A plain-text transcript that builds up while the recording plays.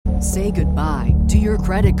Say goodbye to your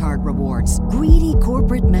credit card rewards. Greedy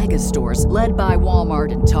corporate mega stores, led by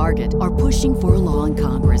Walmart and Target, are pushing for a law in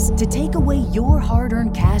Congress to take away your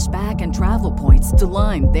hard-earned cash back and travel points to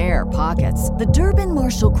line their pockets. The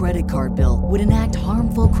Durbin-Marshall credit card bill would enact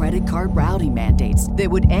harmful credit card routing mandates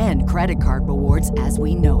that would end credit card rewards as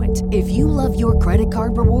we know it. If you love your credit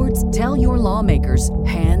card rewards, tell your lawmakers,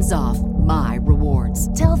 hands off my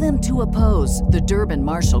rewards. Tell them to oppose the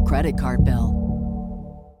Durbin-Marshall credit card bill.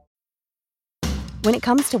 When it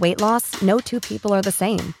comes to weight loss, no two people are the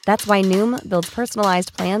same. That's why Noom builds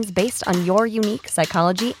personalized plans based on your unique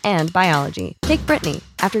psychology and biology. Take Brittany.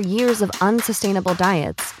 After years of unsustainable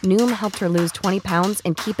diets, Noom helped her lose 20 pounds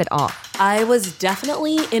and keep it off. I was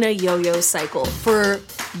definitely in a yo-yo cycle for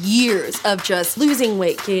years of just losing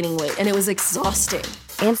weight, gaining weight, and it was exhausting.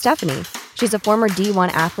 And Stephanie. She's a former D1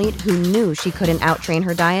 athlete who knew she couldn't outtrain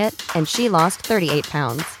her diet, and she lost 38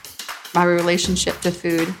 pounds. My relationship to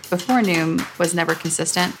food before Noom was never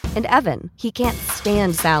consistent. And Evan, he can't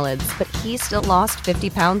stand salads, but he still lost 50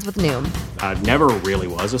 pounds with Noom. I never really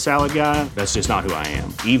was a salad guy. That's just not who I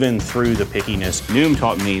am. Even through the pickiness, Noom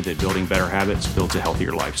taught me that building better habits builds a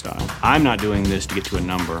healthier lifestyle. I'm not doing this to get to a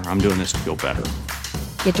number. I'm doing this to feel better.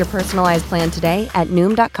 Get your personalized plan today at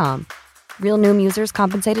Noom.com. Real Noom users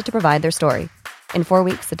compensated to provide their story. In 4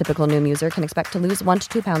 weeks, the typical Noom user can expect to lose 1 to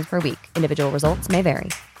 2 pounds per week. Individual results may vary.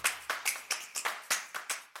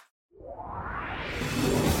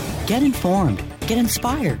 Get informed, get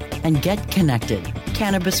inspired, and get connected.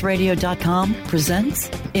 CannabisRadio.com presents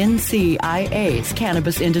NCIA's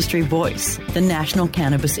Cannabis Industry Voice. The National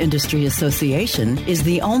Cannabis Industry Association is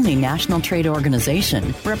the only national trade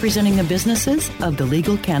organization representing the businesses of the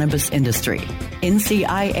legal cannabis industry.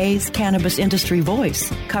 NCIA's Cannabis Industry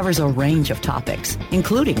Voice covers a range of topics,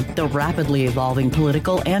 including the rapidly evolving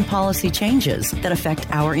political and policy changes that affect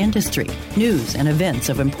our industry, news and events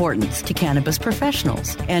of importance to cannabis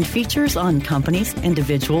professionals, and features on companies,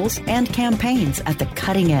 individuals, and campaigns at the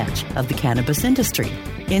cutting edge of the cannabis industry.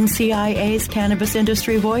 NCIA's Cannabis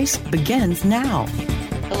Industry Voice begins now.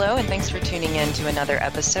 Hello, and thanks for tuning in to another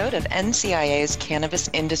episode of NCIA's Cannabis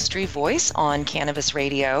Industry Voice on Cannabis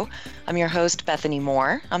Radio. I'm your host, Bethany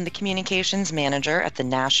Moore. I'm the Communications Manager at the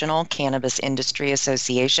National Cannabis Industry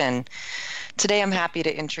Association. Today, I'm happy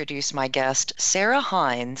to introduce my guest, Sarah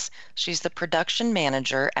Hines. She's the Production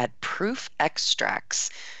Manager at Proof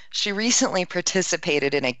Extracts. She recently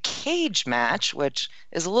participated in a cage match, which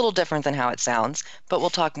is a little different than how it sounds, but we'll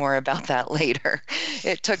talk more about that later.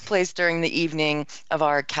 It took place during the evening of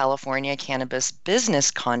our California Cannabis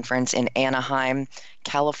Business Conference in Anaheim,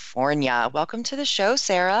 California. Welcome to the show,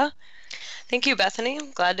 Sarah. Thank you, Bethany.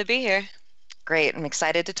 I'm glad to be here. Great. I'm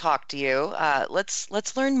excited to talk to you.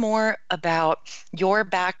 Let's learn more about your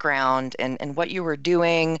background and what you were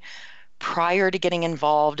doing prior to getting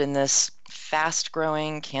involved in this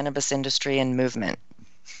fast-growing cannabis industry and movement.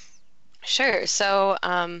 Sure. So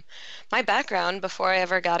my background before I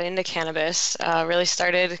ever got into cannabis really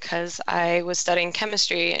started because I was studying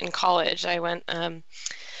chemistry in college. I went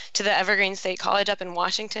to the Evergreen State College up in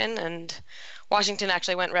Washington, and Washington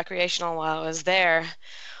actually went recreational while I was there.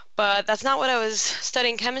 But that's not what I was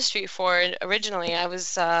studying chemistry for originally. I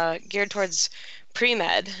was geared towards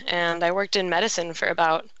pre-med, and I worked in medicine for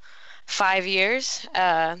about 5 years,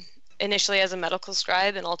 initially as a medical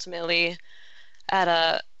scribe and ultimately at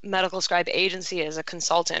a medical scribe agency as a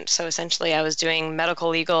consultant. So essentially I was doing medical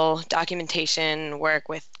legal documentation work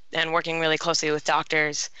with and working really closely with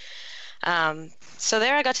doctors. So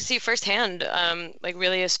there I got to see firsthand, like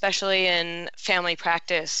really especially in family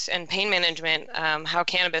practice and pain management, how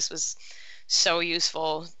cannabis was so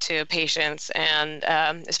useful to patients and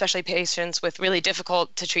especially patients with really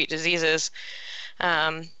difficult to treat diseases.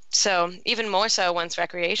 So even more so once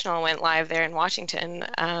recreational went live there in Washington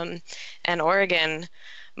and Oregon,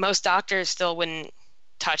 most doctors still wouldn't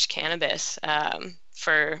touch cannabis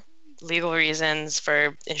for legal reasons,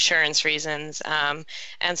 for insurance reasons.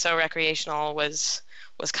 And so recreational was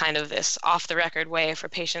kind of this off-the-record way for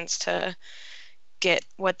patients to get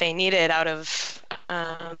what they needed out of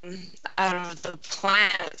the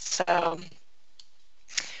plant. So,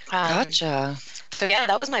 Gotcha. So yeah,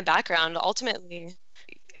 that was my background. Ultimately,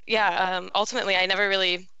 I never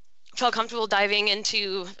really felt comfortable diving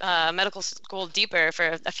into medical school deeper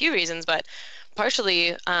for a few reasons, but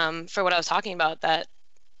partially for what I was talking about, that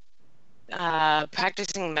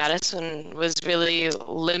practicing medicine was really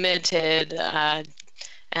limited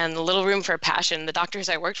and little room for passion. The doctors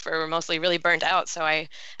I worked for were mostly really burnt out, so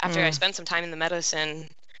after I spent some time in the medicine,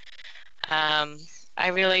 I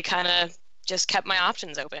really kind of just kept my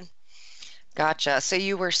options open. Gotcha. So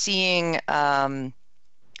you were seeing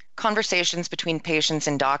conversations between patients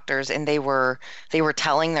and doctors, and they were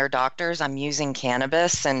telling their doctors, I'm using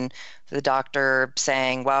cannabis, and the doctor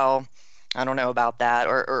saying, well, I don't know about that,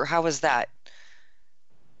 or how was that?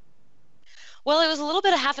 Well, it was a little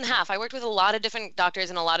bit of half and half. I worked with a lot of different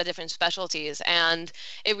doctors in a lot of different specialties, and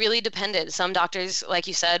it really depended. Some doctors, like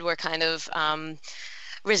you said, were kind of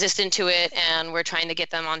resistant to it, and we're trying to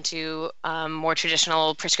get them onto more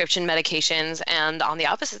traditional prescription medications. And on the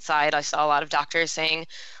opposite side, I saw a lot of doctors saying,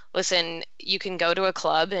 listen, you can go to a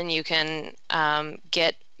club and you can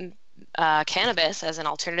get cannabis as an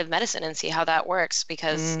alternative medicine and see how that works,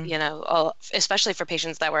 because, especially for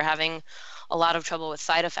patients that were having a lot of trouble with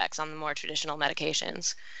side effects on the more traditional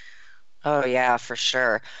medications. Oh yeah, for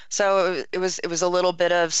sure. So it was a little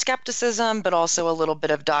bit of skepticism, but also a little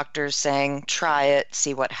bit of doctors saying, try it,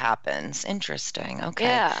 see what happens. Interesting. Okay.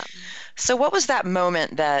 Yeah. So what was that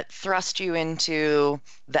moment that thrust you into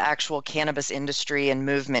the actual cannabis industry and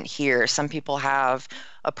movement here? Some people have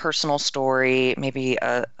a personal story, maybe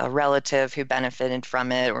a relative who benefited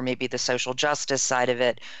from it, or maybe the social justice side of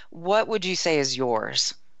it. What would you say is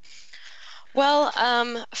yours? Well,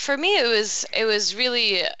 for me, it was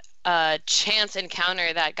really a chance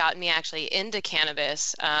encounter that got me actually into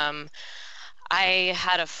cannabis. I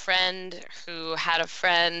had a friend who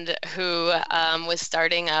was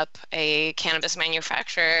starting up a cannabis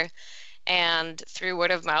manufacturer, and through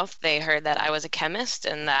word of mouth, they heard that I was a chemist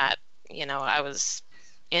and that, I was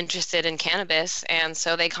interested in cannabis. And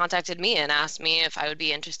so they contacted me and asked me if I would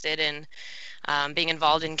be interested in being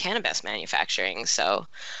involved in cannabis manufacturing. So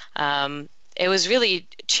it was really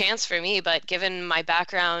chance for me, but given my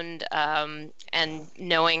background and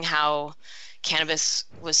knowing how cannabis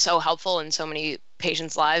was so helpful in so many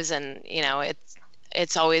patients' lives, and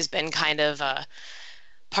it's always been kind of a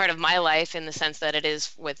part of my life in the sense that it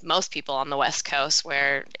is with most people on the West Coast,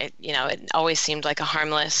 where it always seemed like a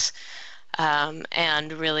harmless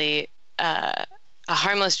and really a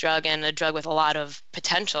harmless drug, and a drug with a lot of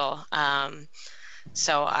potential.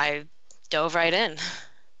 So I dove right in.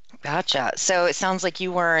 Gotcha. So it sounds like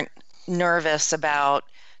you weren't nervous about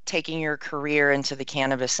taking your career into the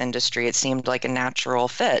cannabis industry. It seemed like a natural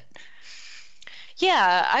fit.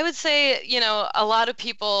 Yeah, I would say, a lot of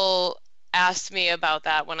people asked me about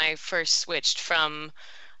that when I first switched from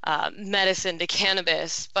medicine to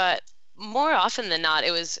cannabis, but more often than not,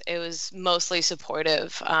 it was mostly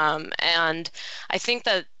supportive. And I think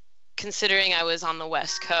that considering I was on the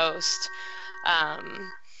West Coast,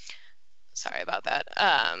 sorry about that.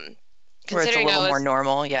 Where it's a little more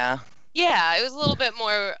normal, yeah. Yeah, it was a little bit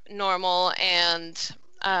more normal, and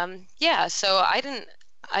so I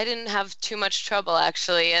didn't have too much trouble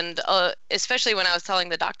actually, and especially when I was telling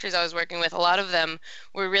the doctors I was working with, a lot of them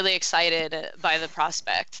were really excited by the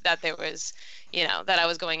prospect that there was, that I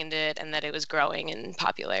was going into it and that it was growing in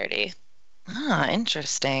popularity. Ah,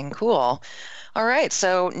 interesting. Cool. All right,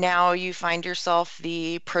 so now you find yourself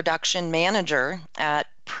the production manager at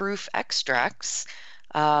Proof Extracts.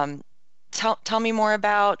 Tell me more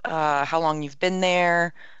about how long you've been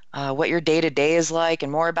there, what your day-to-day is like,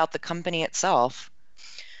 and more about the company itself.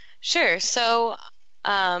 Sure. So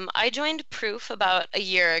I joined Proof about a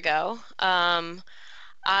year ago.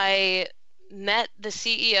 I met the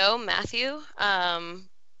CEO, Matthew,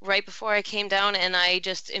 right before I came down, and I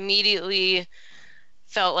just immediately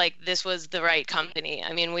felt like this was the right company.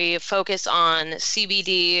 I mean, we focus on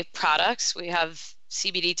CBD products. We have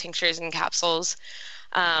CBD tinctures and capsules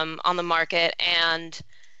on the market, and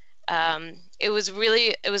it was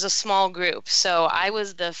a small group. So I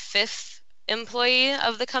was the 5th employee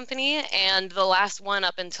of the company, and the last one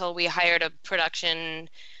up until we hired a production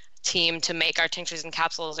team to make our tinctures and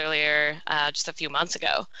capsules earlier, just a few months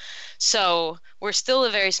ago. So we're still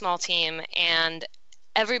a very small team, and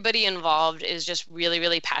everybody involved is just really,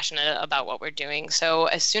 really passionate about what we're doing. So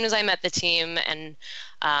as soon as I met the team and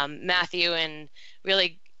Matthew, and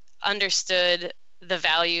really understood the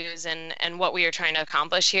values and what we were trying to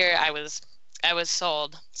accomplish here, I was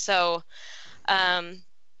sold. So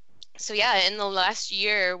yeah, in the last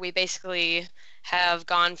year, we basically have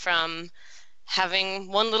gone from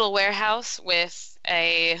having one little warehouse with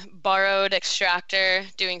a borrowed extractor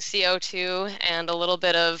doing CO2 and a little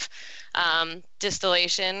bit of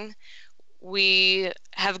distillation. We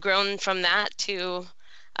have grown from that to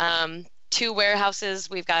 2 warehouses.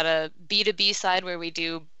 We've got a B2B side where we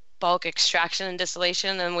do bulk extraction and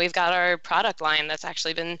distillation, and we've got our product line that's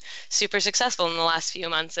actually been super successful in the last few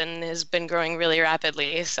months and has been growing really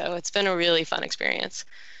rapidly. So it's been a really fun experience.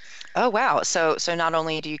 Oh, wow. So not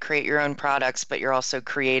only do you create your own products, but you're also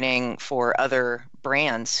creating for other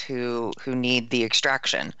brands who need the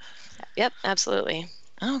extraction. Yep, absolutely.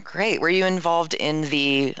 Oh, great. Were you involved in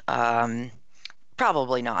the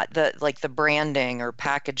probably not the branding or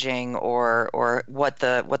packaging or what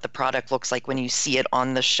the product looks like when you see it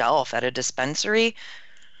on the shelf at a dispensary?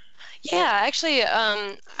 Yeah, actually,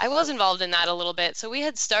 I was involved in that a little bit. So we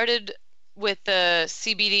had started with the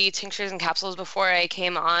CBD tinctures and capsules before I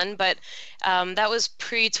came on, but that was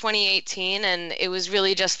pre-2018, and it was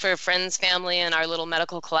really just for friends, family, and our little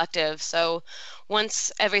medical collective. So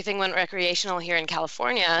once everything went recreational here in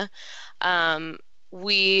California,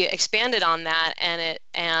 we expanded on that,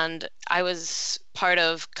 and I was part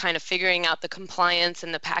of kind of figuring out the compliance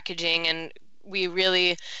and the packaging, and we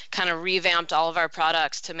really kind of revamped all of our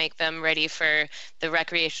products to make them ready for the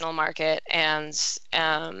recreational market and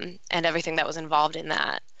everything that was involved in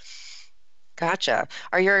that. Gotcha.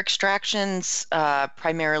 Are your extractions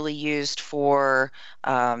primarily used for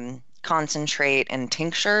concentrate and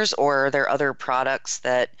tinctures, or are there other products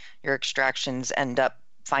that your extractions end up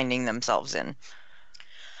finding themselves in?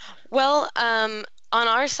 Well, on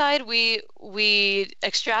our side, we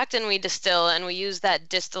extract and we distill, and we use that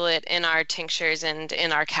distillate in our tinctures and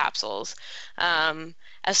in our capsules.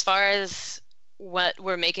 As far as what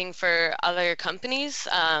we're making for other companies,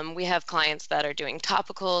 we have clients that are doing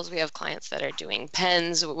topicals, we have clients that are doing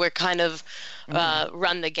pens. We're kind of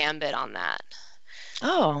run the gambit on that.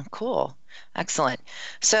 Oh, cool. Excellent.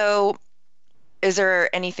 So is there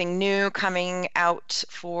anything new coming out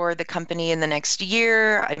for the company in the next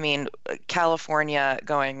year? I mean, California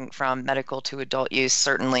going from medical to adult use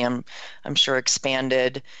certainly, I'm sure,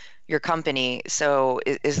 expanded your company. So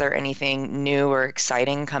is there anything new or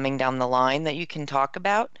exciting coming down the line that you can talk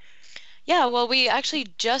about? Yeah, well, we actually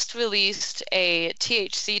just released a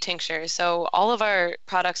THC tincture. So all of our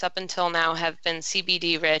products up until now have been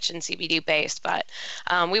CBD rich and CBD based, but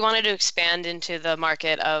we wanted to expand into the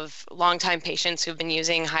market of longtime patients who've been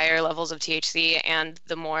using higher levels of THC and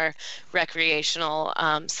the more recreational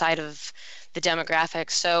side of the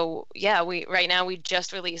demographics. So yeah, right now we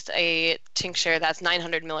just released a tincture that's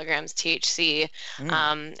 900 milligrams THC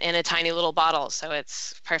in a tiny little bottle. So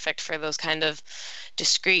it's perfect for those kind of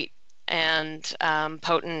discreet and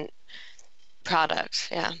potent products.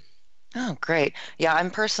 Yeah. Oh, great. Yeah,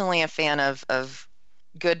 I'm personally a fan of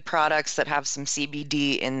good products that have some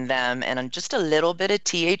CBD in them and just a little bit of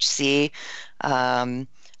THC.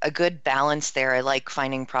 A good balance there. I like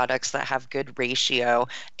finding products that have good ratio,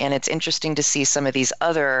 and it's interesting to see some of these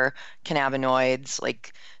other cannabinoids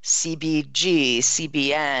like CBG,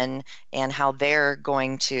 CBN, and how they're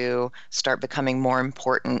going to start becoming more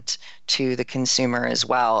important to the consumer as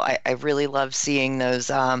well. I really love seeing those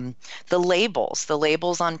the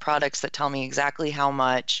labels on products that tell me exactly how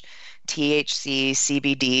much THC,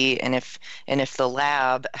 CBD, and if the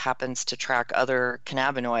lab happens to track other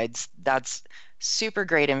cannabinoids, that's super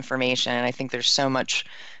great information. And I think there's so much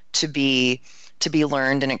to be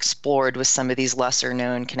learned and explored with some of these lesser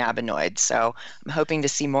known cannabinoids. So I'm hoping to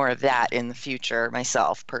see more of that in the future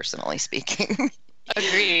myself, personally speaking.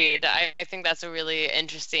 Agreed. I think that's a really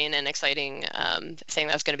interesting and exciting thing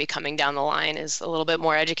that's going to be coming down the line, is a little bit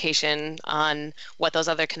more education on what those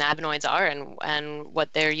other cannabinoids are and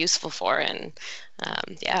what they're useful for. And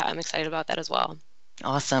yeah, I'm excited about that as well.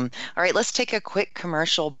 Awesome. All right, let's take a quick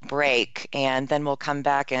commercial break, and then we'll come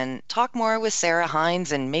back and talk more with Sarah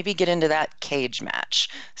Hines and maybe get into that cage match.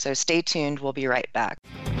 So stay tuned. We'll be right back.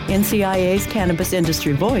 NCIA's Cannabis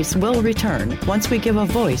Industry Voice will return once we give a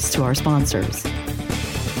voice to our sponsors.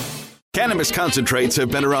 Cannabis concentrates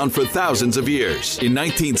have been around for thousands of years. In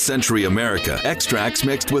 19th century America, extracts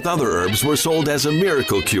mixed with other herbs were sold as a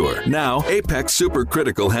miracle cure. Now, Apex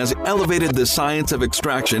Supercritical has elevated the science of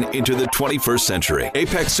extraction into the 21st century.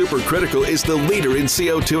 Apex Supercritical is the leader in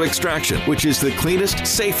CO2 extraction, which is the cleanest,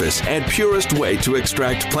 safest, and purest way to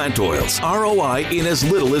extract plant oils. ROI in as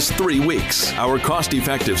little as 3 weeks. Our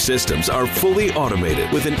cost-effective systems are fully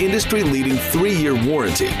automated with an industry-leading 3-year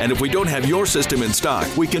warranty. And if we don't have your system in stock,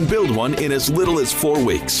 we can build one in as little as 4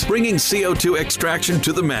 weeks, bringing CO2 extraction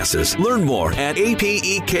to the masses. Learn more at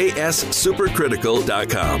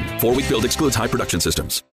apexsupercritical.com. 4-week build excludes high production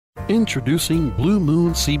systems. Introducing Blue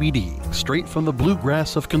Moon CBD, straight from the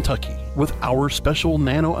bluegrass of Kentucky. With our special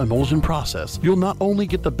nano emulsion process, you'll not only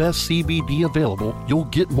get the best CBD available, you'll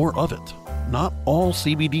get more of it. Not all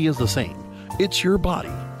CBD is the same. It's your body.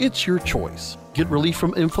 It's your choice. Get relief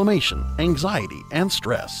from inflammation, anxiety, and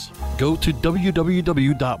stress. Go to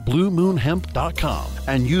www.bluemoonhemp.com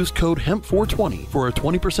and use code HEMP420 for a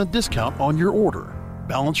 20% discount on your order.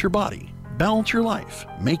 Balance your body. Balance your life.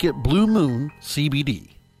 Make it Blue Moon CBD.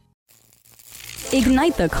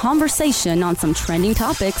 Ignite the conversation on some trending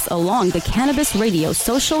topics along the Cannabis Radio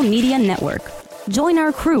social media network. Join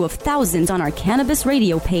our crew of thousands on our Cannabis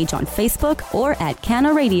Radio page on Facebook or at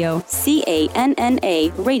Canna Radio, CANNA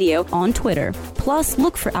Radio on Twitter. Plus,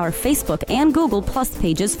 look for our Facebook and Google Plus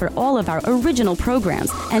pages for all of our original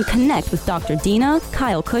programs and connect with Dr. Dina,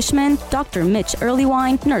 Kyle Cushman, Dr. Mitch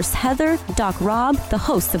Earlywine, Nurse Heather, Doc Rob, the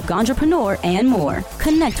hosts of Ganjapreneur, and more.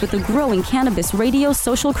 Connect with the growing Cannabis Radio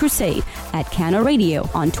social crusade at Canna Radio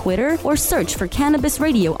on Twitter or search for Cannabis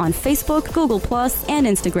Radio on Facebook, Google Plus, and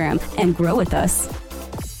Instagram and grow with us.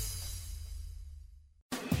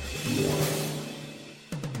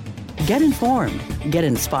 Get informed, get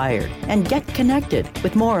inspired, and get connected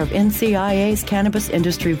with more of NCIA's Cannabis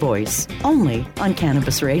Industry Voice, only on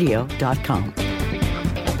CannabisRadio.com.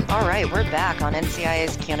 All right, we're back on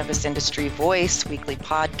NCIA's Cannabis Industry Voice weekly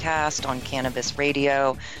podcast on Cannabis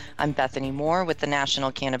Radio. I'm Bethany Moore with the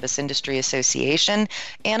National Cannabis Industry Association,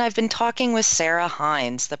 and I've been talking with Sarah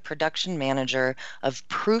Hines, the production manager of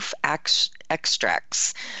Proof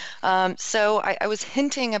Extracts. So I was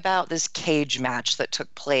hinting about this cage match that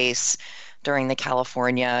took place during the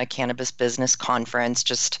California Cannabis Business Conference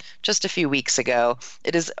just a few weeks ago.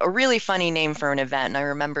 It is a really funny name for an event, and I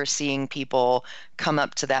remember seeing people come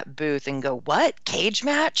up to that booth and go, "What? Cage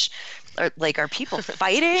match? Are people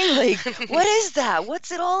fighting? What is that?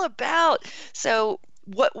 What's it all about?" So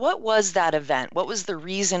what was that event? What was the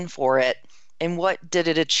reason for it, and what did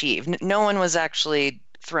it achieve? No one was actually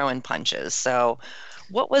throwing punches. So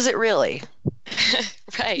what was it really?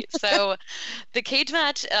 Right. So the cage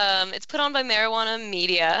match, it's put on by Marijuana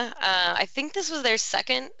Media. I think this was their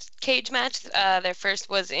second cage match. Their first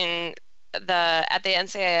was at the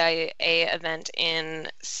NCIA event in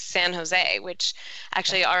San Jose, which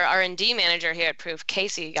actually our R&D manager here at Proof,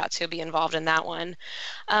 Casey, got to be involved in that one.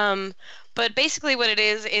 But basically what it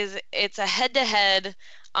is it's a head-to-head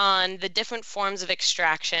on the different forms of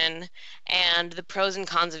extraction and the pros and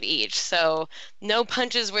cons of each. So no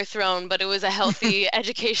punches were thrown, but it was a healthy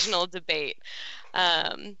educational debate.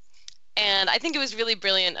 And I think it was really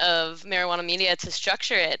brilliant of Marijuana Media to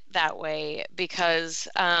structure it that way because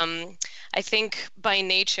I think by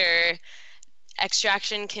nature,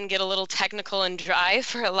 extraction can get a little technical and dry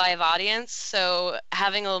for a live audience. So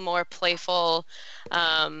having a more playful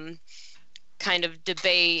kind of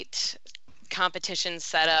debate competition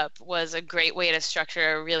setup was a great way to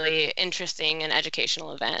structure a really interesting and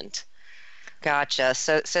educational event. Gotcha.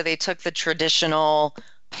 So they took the traditional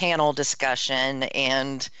panel discussion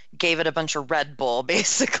and gave it a bunch of Red Bull,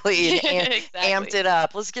 basically, and exactly. Amped it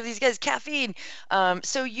up. Let's give these guys caffeine.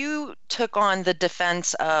 So you took on the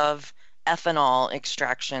defense of ethanol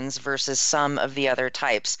extractions versus some of the other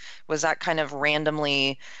types. Was that kind of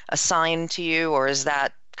randomly assigned to you, or is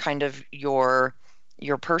that kind of your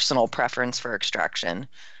personal preference for extraction?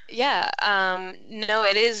 Yeah, no,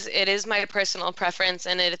 it is my personal preference,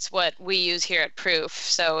 and it's what we use here at Proof.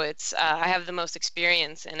 So it's I have the most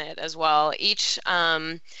experience in it as well. Each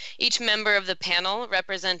member of the panel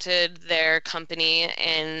represented their company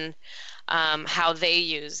in how they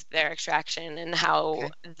use their extraction and how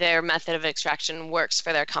their method of extraction works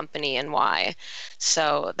for their company and why.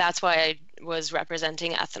 So that's why I was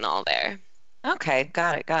representing ethanol there. Okay,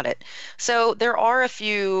 got it. So there are a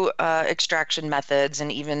few extraction methods,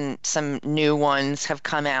 and even some new ones have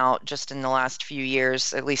come out just in the last few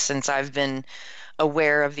years, at least since I've been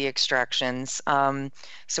aware of the extractions.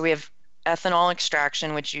 So we have ethanol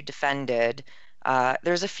extraction, which you defended.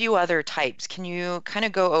 There's a few other types. Can you kind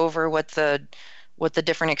of go over what the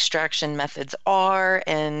different extraction methods are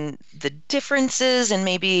and the differences, and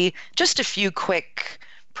maybe just a few quick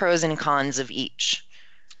pros and cons of each?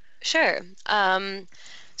 Sure.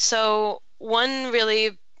 So one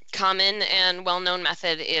really common and well-known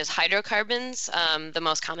method is hydrocarbons, the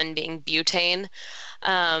most common being butane.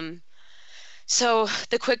 So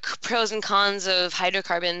the quick pros and cons of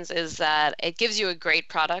hydrocarbons is that it gives you a great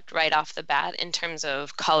product right off the bat in terms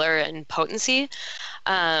of color and potency.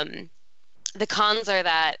 The cons are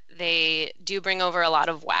that they do bring over a lot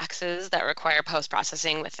of waxes that require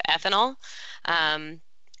post-processing with ethanol. And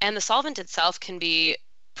the solvent itself can be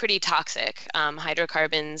pretty toxic.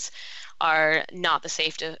 Hydrocarbons are not the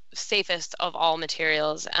safest of all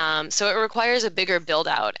materials. So it requires a bigger build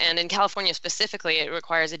out. And in California specifically, it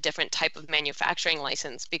requires a different type of manufacturing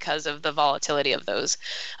license because of the volatility of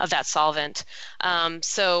that solvent.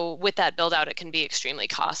 So with that build out, it can be extremely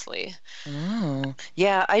costly.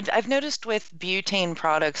 Yeah, I've noticed with butane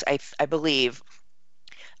products, I believe,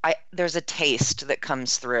 there's a taste that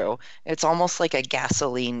comes through. It's almost like a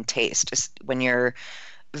gasoline taste when you're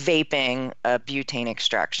vaping a butane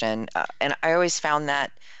extraction, and I always found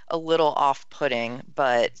that a little off-putting,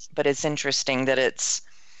 but it's interesting that it's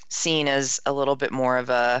seen as a little bit more of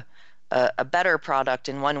a a better product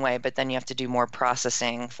in one way, but then you have to do more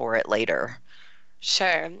processing for it later.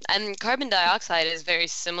 Sure. And carbon dioxide is very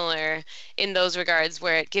similar in those regards,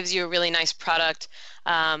 where it gives you a really nice product,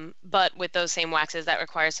 but with those same waxes that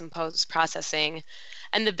require some post-processing.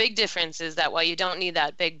 And the big difference is that while you don't need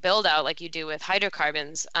that big build out like you do with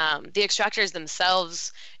hydrocarbons, the extractors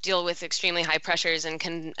themselves deal with extremely high pressures and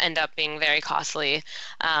can end up being very costly.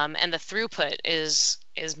 And the throughput is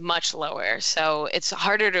much lower. So it's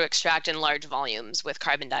harder to extract in large volumes with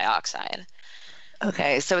carbon dioxide.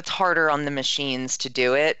 Okay, so it's harder on the machines to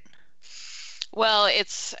do it. Well,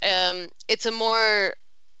 it's a more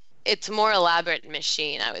elaborate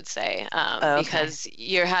machine, I would say, because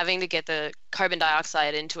you're having to get the carbon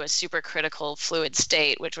dioxide into a supercritical fluid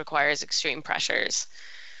state, which requires extreme pressures.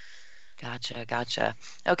 Gotcha.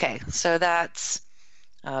 Okay, so that's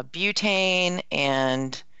butane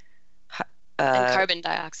and carbon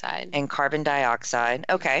dioxide. And carbon dioxide.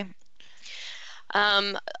 Okay.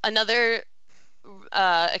 Another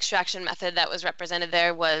extraction method that was represented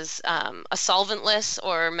there was a solventless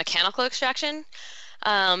or mechanical extraction.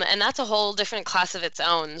 And that's a whole different class of its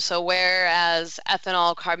own. So whereas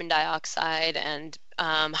ethanol, carbon dioxide, and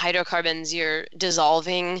hydrocarbons, you're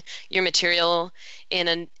dissolving your material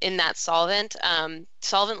in that solvent,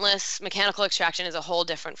 solventless mechanical extraction is a whole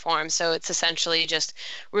different form. So it's essentially just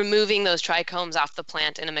removing those trichomes off the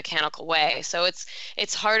plant in a mechanical way. So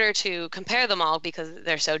it's harder to compare them all because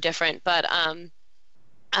they're so different. But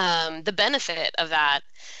the benefit of that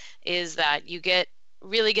is that you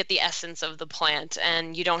really get the essence of the plant,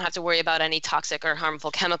 and you don't have to worry about any toxic or harmful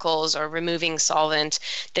chemicals or removing solvent.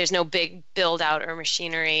 There's no big build out or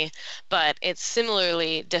machinery, but it's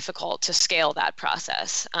similarly difficult to scale that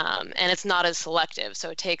process. And it's not as selective. So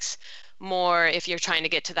it takes more if you're trying to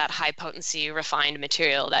get to that high potency refined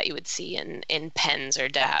material that you would see in pens or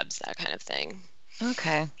dabs, that kind of thing.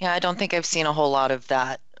 Okay. Yeah, I don't think I've seen a whole lot of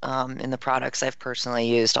that in the products I've personally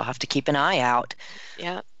used. I'll have to keep an eye out.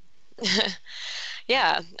 Yeah.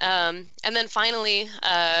 Yeah. And then finally,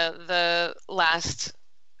 the last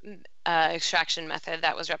extraction method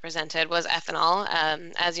that was represented was ethanol.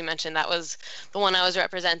 As you mentioned, that was the one I was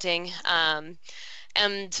representing.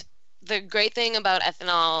 And the great thing about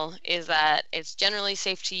ethanol is that it's generally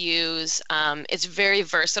safe to use. It's very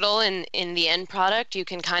versatile in the end product. You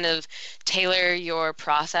can kind of tailor your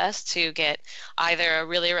process to get either a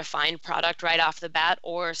really refined product right off the bat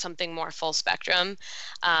or something more full spectrum.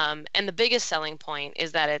 And the biggest selling point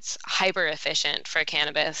is that it's hyper efficient for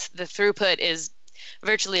cannabis. The throughput is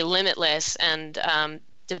virtually limitless, and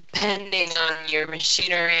depending on your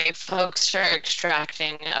machinery, folks are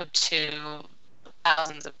extracting up to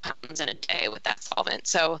thousands of pounds in a day with that solvent.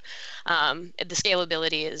 So the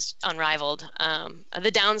scalability is unrivaled.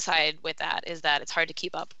 The downside with that is that it's hard to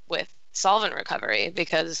keep up with solvent recovery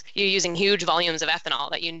because you're using huge volumes of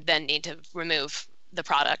ethanol that you then need to remove the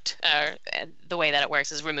product. The way that it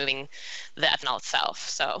works is removing the ethanol itself.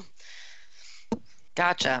 So.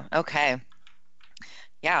 Gotcha. Okay.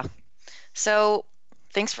 Yeah. So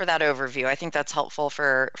thanks for that overview. I think that's helpful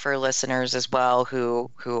for listeners as well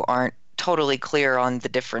who aren't totally clear on the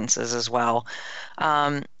differences as well.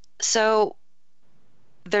 So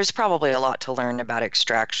there's probably a lot to learn about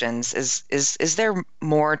extractions. Is there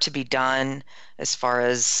more to be done as far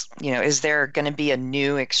as, is there going to be a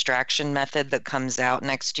new extraction method that comes out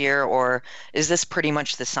next year, or is this pretty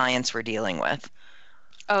much the science we're dealing with?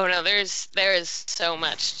 Oh no, there is so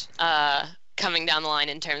much coming down the line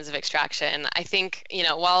in terms of extraction. I think,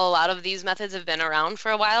 while a lot of these methods have been around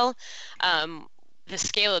for a while, the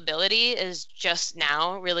scalability is just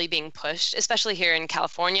now really being pushed, especially here in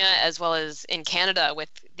California as well as in Canada with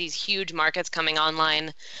these huge markets coming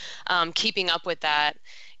online. Keeping up with that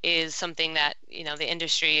is something that, the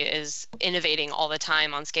industry is innovating all the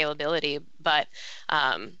time on scalability, but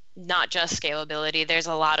not just scalability. There's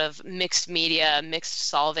a lot of mixed media, mixed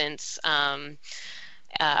solvents.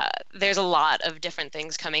 There's a lot of different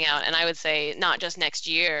things coming out, and I would say not just next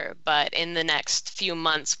year, but in the next few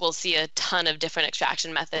months, we'll see a ton of different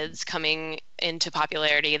extraction methods coming into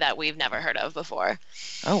popularity that we've never heard of before.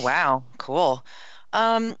 Oh, wow. Cool.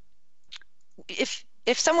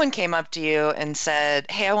 If someone came up to you and said,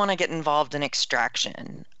 hey, I want to get involved in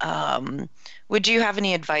extraction, would you have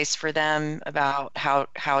any advice for them about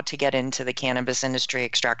how to get into the cannabis industry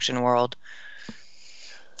extraction world?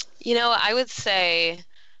 I would say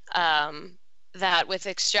that with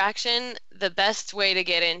extraction, the best way to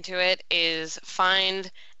get into it is find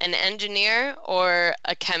an engineer or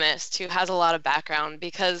a chemist who has a lot of background,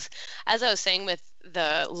 because as I was saying with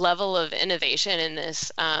the level of innovation in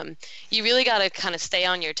this, you really got to kind of stay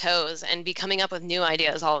on your toes and be coming up with new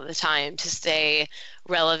ideas all of the time to stay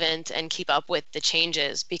relevant and keep up with the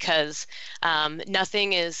changes, because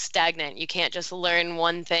nothing is stagnant. You can't just learn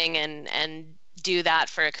one thing and do that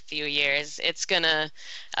for a few years. It's going to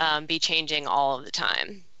be changing all of the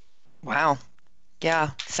time. Wow.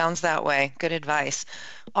 Yeah, sounds that way. Good advice.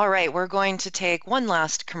 All right, we're going to take one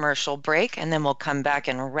last commercial break, and then we'll come back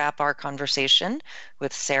and wrap our conversation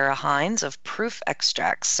with Sarah Hines of Proof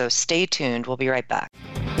Extracts. So stay tuned. We'll be right back.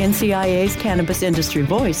 NCIA's Cannabis Industry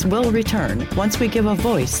Voice will return once we give a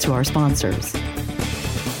voice to our sponsors.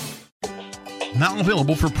 Now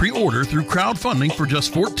available for pre-order through crowdfunding for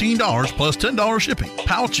just $14 plus $10 shipping.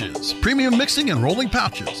 Pouches, premium mixing and rolling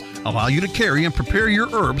pouches, allow you to carry and prepare your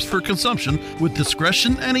herbs for consumption with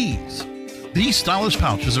discretion and ease. These stylish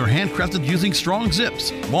pouches are handcrafted using strong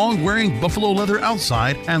zips, long-wearing buffalo leather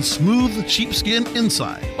outside, and smooth sheepskin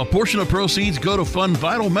inside. A portion of proceeds go to fund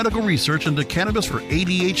vital medical research into cannabis for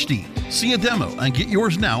ADHD. See a demo and get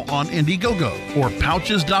yours now on Indiegogo or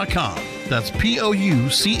pouches.com. That's POUCHZ.com.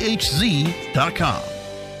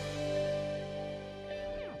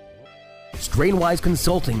 Strainwise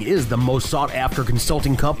Consulting is the most sought-after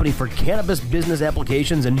consulting company for cannabis business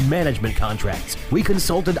applications and management contracts. We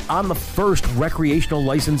consulted on the first recreational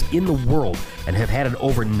license in the world and have had an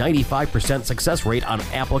over 95% success rate on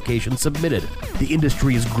applications submitted. The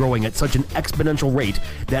industry is growing at such an exponential rate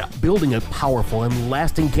that building a powerful and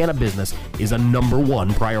lasting cannabis business is a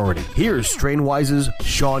 #1 priority. Here's Strainwise's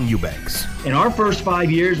Sean Eubanks. In our first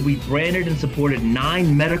 5 years, we branded and supported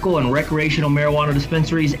 9 medical and recreational marijuana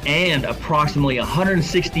dispensaries and approximately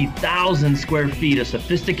 160,000 square feet of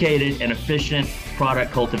sophisticated and efficient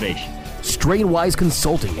product cultivation. Strainwise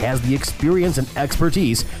Consulting has the experience and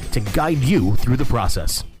expertise to guide you through the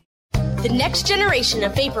process. The next generation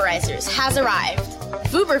of vaporizers has arrived.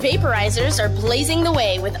 Vuber vaporizers are blazing the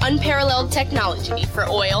way with unparalleled technology for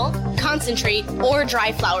oil, concentrate, or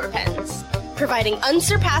dry flower pens. Providing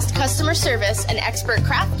unsurpassed customer service and expert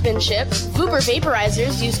craftsmanship, Vuber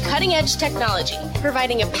vaporizers use cutting-edge technology,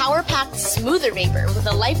 providing a power-packed, smoother vapor with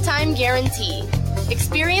a lifetime guarantee.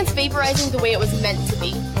 Experience vaporizing the way it was meant to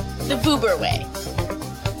be. The Vuber way.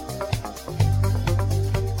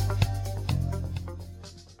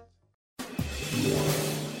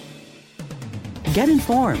 Get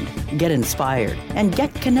informed, get inspired, and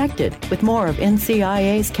get connected with more of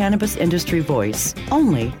NCIA's Cannabis Industry Voice,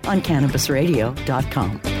 only on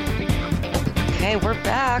CannabisRadio.com. Okay, we're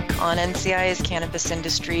back on NCIA's Cannabis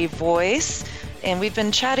Industry Voice, and we've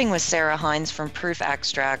been chatting with Sarah Hines from Proof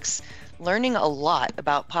Extracts, learning a lot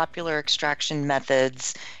about popular extraction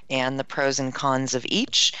methods and the pros and cons of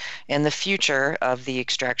each, and the future of the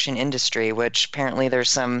extraction industry, which apparently there's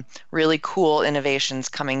some really cool innovations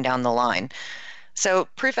coming down the line. So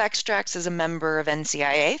Proof Extracts is a member of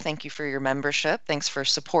NCIA. Thank you for your membership. Thanks for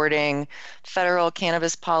supporting federal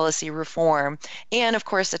cannabis policy reform and, of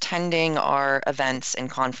course, attending our events and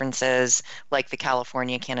conferences like the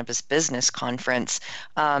California Cannabis Business Conference.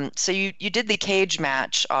 So you did the cage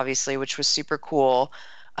match, obviously, which was super cool.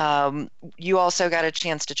 You also got a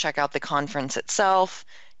chance to check out the conference itself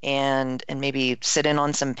and maybe sit in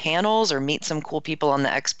on some panels or meet some cool people on the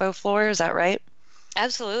expo floor. Is that right?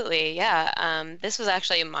 Absolutely, yeah. This was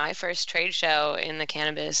actually my first trade show in the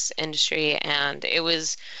cannabis industry, and it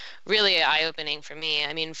was really eye-opening for me.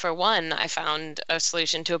 I mean, for one, I found a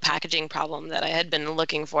solution to a packaging problem that I had been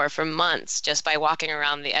looking for months just by walking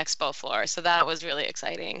around the expo floor. So that was really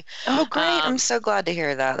exciting. Oh, great. I'm so glad to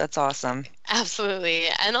hear that. That's awesome. Absolutely.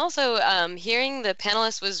 And also hearing the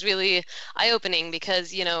panelists was really eye-opening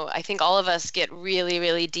because, you know, I think all of us get really,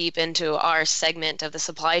 really deep into our segment of the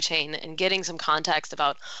supply chain, and getting some context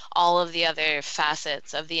about all of the other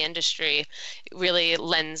facets of the industry really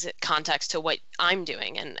lends context to what I'm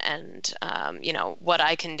doing and you know, what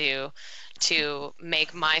I can do to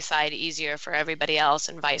make my side easier for everybody else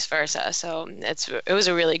and vice versa. So it was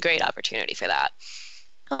a really great opportunity for that.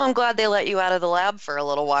 Well, I'm glad they let you out of the lab for a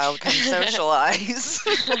little while to come socialize.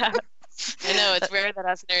 I know, it's rare that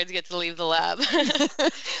us nerds get to leave the lab.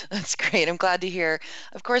 That's great. I'm glad to hear.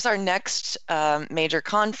 Of course, our next major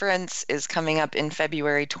conference is coming up in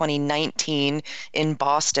February 2019 in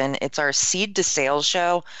Boston. It's our Seed to Sales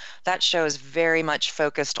show. That show is very much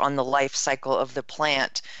focused on the life cycle of the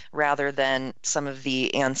plant rather than some of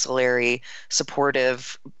the ancillary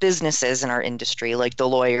supportive businesses in our industry, like the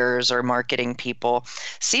lawyers or marketing people.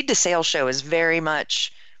 Seed to Sales show is very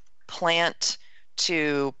much plant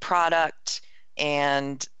to product,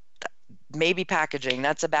 and maybe packaging.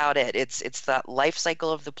 That's about it. It's that life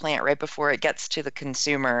cycle of the plant right before it gets to the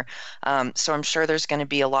consumer. So I'm sure there's going to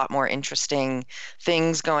be a lot more interesting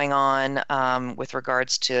things going on with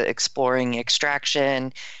regards to exploring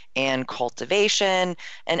extraction and cultivation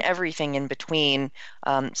and everything in between.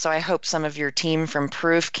 So I hope some of your team from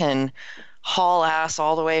Proof can haul ass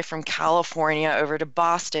all the way from California over to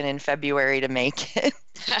Boston in February to make it.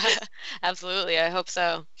 Absolutely. I hope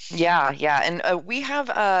so. Yeah. And we have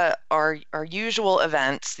our usual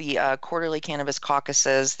events, the quarterly cannabis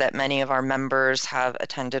caucuses that many of our members have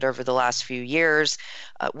attended over the last few years.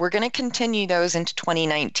 We're going to continue those into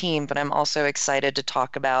 2019, but I'm also excited to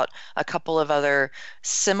talk about a couple of other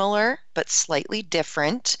similar but slightly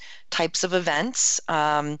different types of events.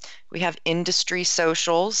 We have industry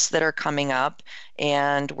socials that are coming up,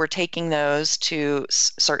 and we're taking those to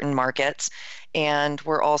certain markets. And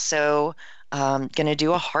we're also going to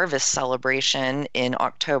do a harvest celebration in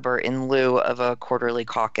October in lieu of a quarterly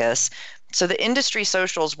caucus. So the industry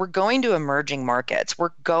socials, we're going to emerging markets.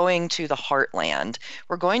 We're going to the heartland.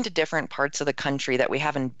 We're going to different parts of the country that we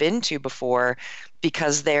haven't been to before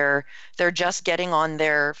because they're just getting on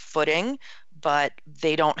their footing, but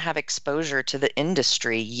they don't have exposure to the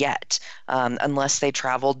industry yet, unless they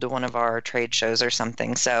traveled to one of our trade shows or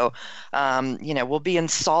something. So, we'll be in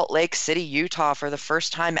Salt Lake City, Utah for the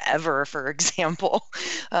first time ever, for example,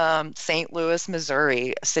 St. Louis,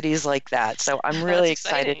 Missouri, cities like that. So I'm really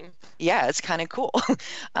excited. Yeah, it's kind of cool.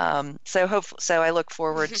 So I look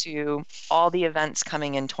forward to all the events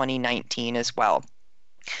coming in 2019 as well.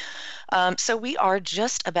 So we are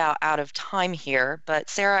just about out of time here, but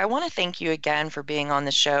Sarah, I want to thank you again for being on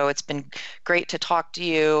the show. It's been great to talk to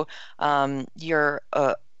you. You're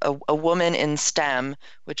a woman in STEM,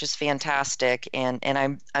 which is fantastic, and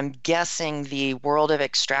I'm guessing the world of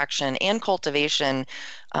extraction and cultivation,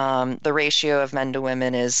 the ratio of men to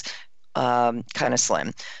women is kind of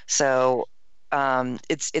slim. So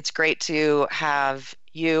it's great to have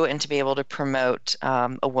you and to be able to promote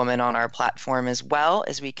a woman on our platform as well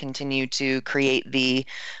as we continue to create the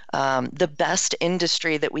best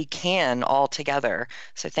industry that we can all together.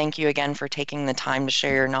 So thank you again for taking the time to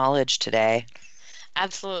share your knowledge today.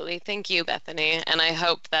 Absolutely. Thank you, Bethany. And I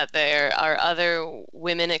hope that there are other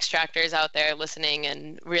women extractors out there listening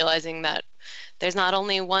and realizing that there's not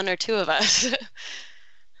only one or two of us.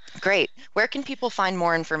 Great. Where can people find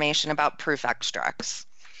more information about Proof Extracts?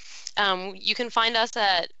 You can find us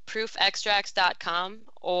at proofextracts.com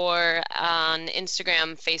or on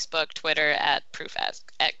Instagram, Facebook, Twitter at Proof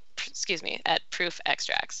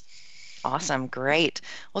Extracts. Awesome. Great.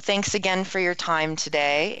 Well, thanks again for your time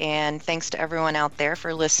today. And thanks to everyone out there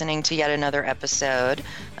for listening to yet another episode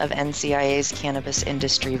of NCIA's Cannabis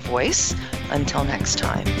Industry Voice. Until next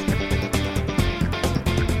time.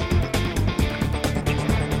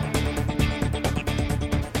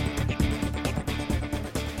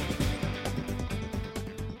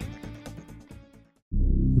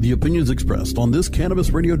 The opinions expressed on this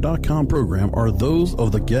CannabisRadio.com program are those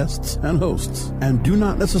of the guests and hosts and do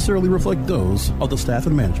not necessarily reflect those of the staff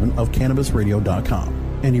and management of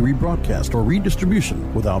CannabisRadio.com. Any rebroadcast or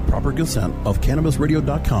redistribution without proper consent of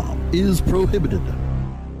CannabisRadio.com is prohibited.